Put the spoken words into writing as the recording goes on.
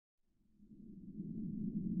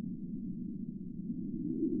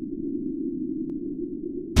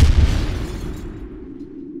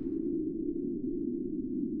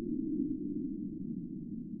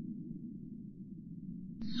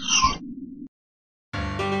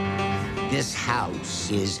This house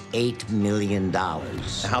is $8 million.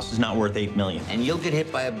 The house is not worth $8 million. And you'll get hit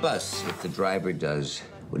by a bus if the driver does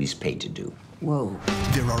what he's paid to do. Whoa.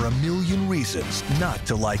 There are a million reasons not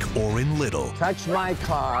to like Orrin Little. Touch my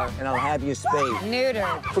car, and I'll have you spayed.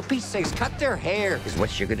 Neutered. For Pete's sakes, cut their hair. Is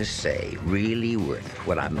what you're gonna say really worth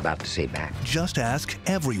what I'm about to say back? Just ask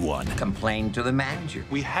everyone. Complain to the manager.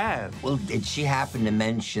 We have. Well, did she happen to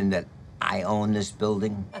mention that I own this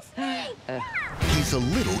building? He's a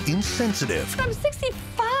little insensitive. I'm 65.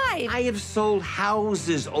 I have sold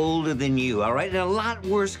houses older than you, all right? In a lot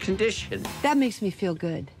worse condition. That makes me feel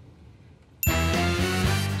good.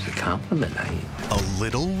 It's a compliment, A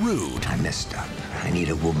little rude. I messed up. I need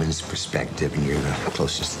a woman's perspective, and you're the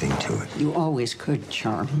closest thing to it. You always could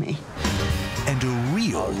charm me. And a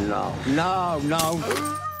real No.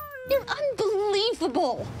 You're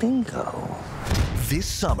unbelievable. Bingo. this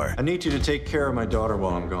summer. I need you to take care of my daughter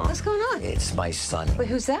while I'm gone. What's going on? It's my son. Wait,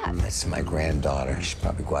 who's that? It's my granddaughter. She's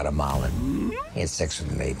probably Guatemalan. He had sex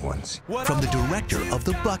with a maid once. From the director of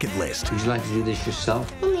The Bucket List. Would you like to do this yourself?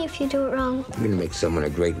 Only if you do it wrong. I'm gonna make someone a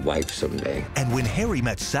great wife someday. And When Harry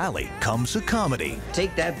Met Sally comes a comedy.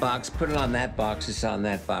 Take that box, put it on that box, it's on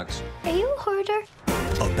that box. Are you a hoarder?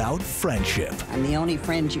 About friendship. I'm the only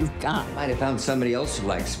friend you've got. Might have found somebody else who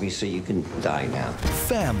likes me, so you can die now.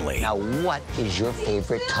 Family. Now, what is your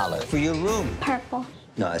favorite color for your room? Purple.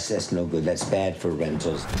 No, that's no good. That's bad for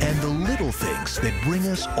rentals. And the little things that bring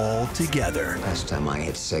us all together. Last time I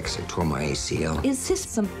had sex, I tore my ACL. Is this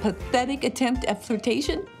some pathetic attempt at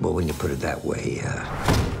flirtation? Well, when you put it that way,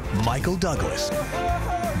 Michael Douglas.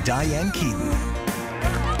 Diane Keaton.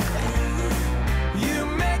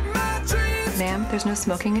 Ma'am, there's no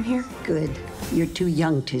smoking in here? Good. You're too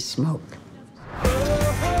young to smoke.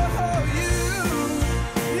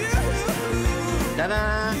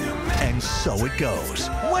 Ta-da! And so it goes.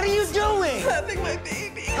 What are you doing? Having my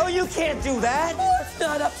baby. Oh, you can't do that. It's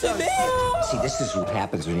not up to me. See, this is what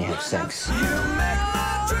happens when you have sex. I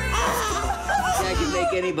can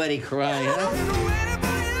make anybody cry, huh?